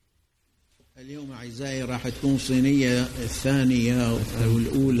اليوم أعزائي راح تكون صينية الثانية أو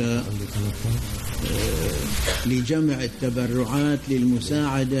الأولى لجمع التبرعات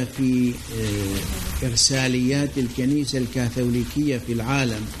للمساعدة في إرساليات الكنيسة الكاثوليكية في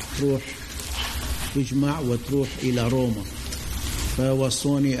العالم، تروح تجمع وتروح إلى روما.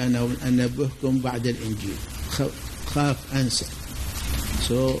 فوصوني أنا أنبهكم بعد الإنجيل، خاف أنسى.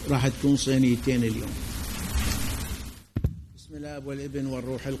 راح تكون صينيتين اليوم. بسم الله والابن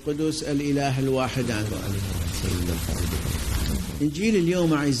والروح القدس الإله الواحد آمين. إنجيل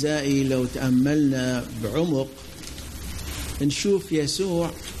اليوم أعزائي لو تأملنا بعمق نشوف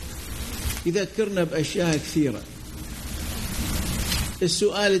يسوع يذكرنا بأشياء كثيرة.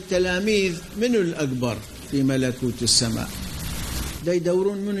 السؤال التلاميذ منو الأكبر في ملكوت السماء؟ دا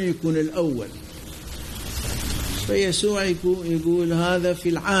يدورون منو يكون الأول. فيسوع يقول هذا في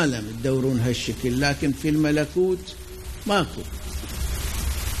العالم تدورون هالشكل، لكن في الملكوت ماكو.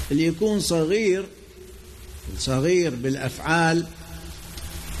 اللي يكون صغير بالأفعال،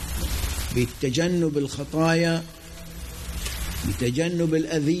 بتجنب الخطايا، بتجنب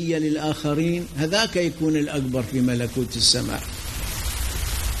الأذية للآخرين، هذاك يكون الأكبر في ملكوت السماء.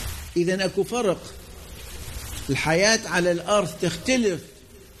 إذن أكو فرق. الحياة على الأرض تختلف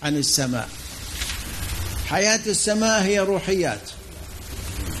عن السماء. حياة السماء هي روحيات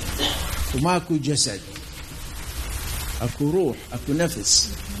وماكو جسد، أكو روح، أكو نفس،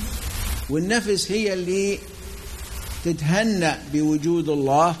 والنفس هي اللي تتهنأ بوجود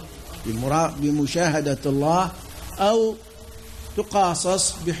الله، بمشاهدة الله، أو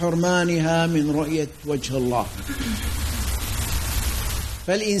تقاصص بحرمانها من رؤية وجه الله.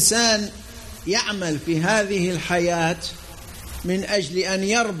 فالإنسان يعمل في هذه الحياة من أجل أن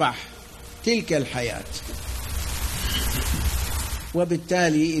يربح تلك الحياة،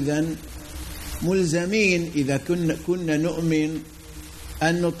 وبالتالي إذن ملزمين إذا كنا نؤمن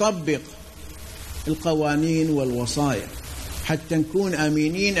أن نطبق القوانين والوصايا حتى نكون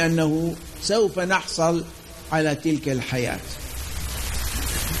آمنين أنه سوف نحصل على تلك الحياة.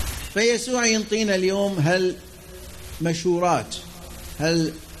 فيسوع ينطينا اليوم مشورات،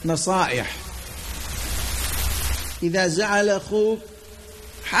 نصائح. إذا زعل أخوك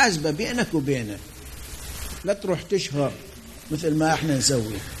حاسبة بينك وبينه، لا تروح تشهر مثل ما احنا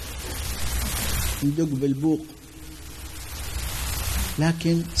نسوي، ندق بالبوق،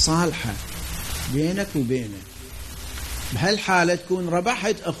 لكن صالحة بينك وبينه. بهالحالة تكون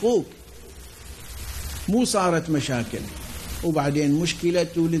ربحت أخوك، مو صارت مشاكل وبعدين مشكلة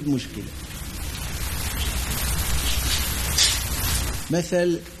تولد مشكلة.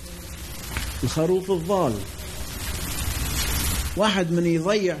 مثل الخروف الضال، واحد من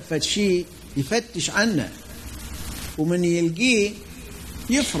يضيع فشي يفتش عنه، ومن يلقيه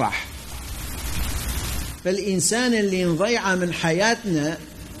يفرح. فالإنسان اللي نضيعه من حياتنا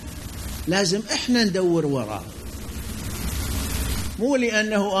لازم إحنا ندور وراه، مو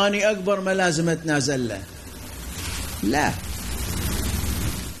لأنه أنا أكبر ما لازم أتنازل له، لا،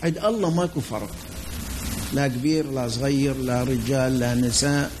 عند الله ماكو فرق، لا كبير لا صغير، لا رجال لا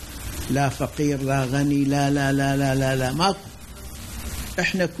نساء، لا فقير لا غني، لا لا لا لا لا, لا. ماكو.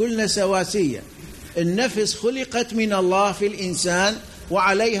 إحنا كلنا سواسية. النفس خلقت من الله في الإنسان،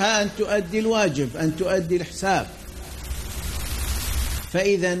 وعليها أن تؤدي الواجب، أن تؤدي الحساب.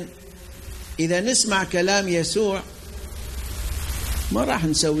 إذا نسمع كلام يسوع ما راح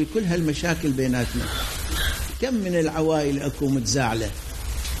نسوي كل هالمشاكل بيناتنا. كم من العوائل أكو متزاعلة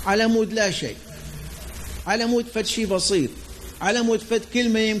على مود لا شيء، على مود فد شيء بسيط، على مود فد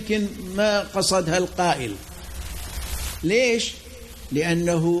كلمة يمكن ما قصدها القائل. ليش؟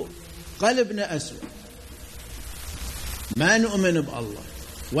 لأنه قلبنا أسود، ما نؤمن بالله،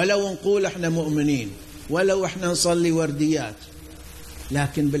 ولو نقول احنا مؤمنين، ولو احنا نصلي ورديات،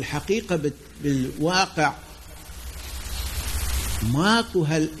 لكن بالحقيقة بالواقع ماكو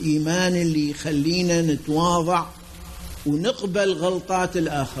هالإيمان اللي يخلينا نتواضع ونقبل غلطات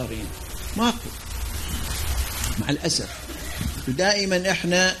الآخرين. ماكو، مع الأسف. ودائما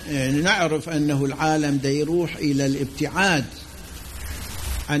احنا نعرف أنه العالم دا يروح إلى الابتعاد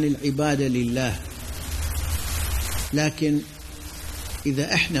عن العبادة لله، لكن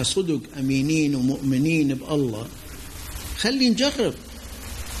إذا احنا صدق أمينين ومؤمنين بالله، خلي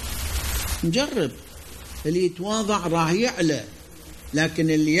نجرب. اللي يتواضع راح يعلى، لكن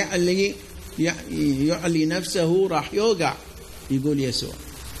اللي يعلي نفسه راح يوقع، يقول يسوع.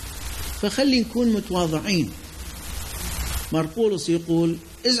 فخلي نكون متواضعين. مرقولس يقول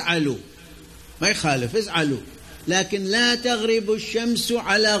ازعلوا، ما يخالف، ازعلوا، لكن لا تغرب الشمس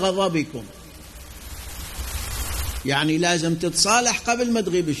على غضبكم. يعني لازم تتصالح قبل ما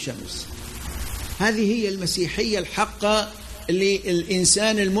تغيب الشمس. هذه هي المسيحية الحقة اللي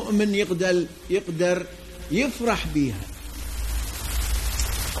الإنسان المؤمن يقدر يفرح بيها.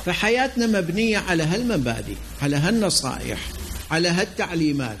 فحياتنا مبنية على هالمبادئ، على هالنصائح، على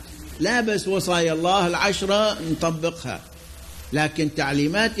هالتعليمات. لا بس وصايا الله 10 نطبقها، لكن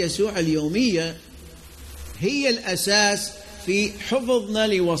تعليمات يسوع اليومية هي الأساس في حفظنا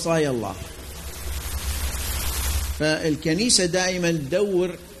لوصايا الله. فالكنيسة دائما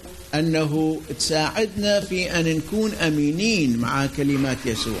تدور أنه تساعدنا في أن نكون أمينين مع كلمات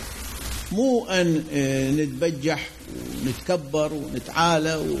يسوع، مو أن نتبجح ونتكبر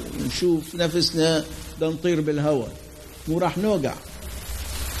ونتعالى ونشوف نفسنا نطير بالهواء، مو راح نوقع.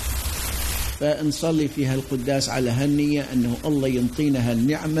 فنصلي في هالقداس على هالنية أنه الله ينطينا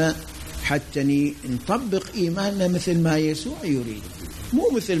هالنعمة حتى نطبق إيماننا مثل ما يسوع يريد،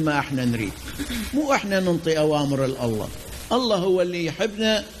 مو مثل ما احنا نريد، مو احنا ننطي أوامر الله. الله هو اللي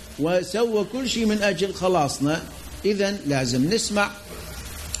يحبنا وسوى كل شيء من أجل خلاصنا، إذن لازم نسمع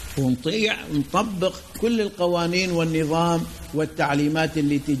ونطيع ونطبق كل القوانين والنظام والتعليمات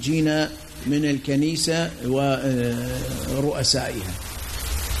اللي تجينا من الكنيسة ورؤسائها.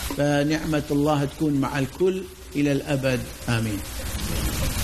 فنعمة الله تكون مع الكل إلى الأبد، آمين.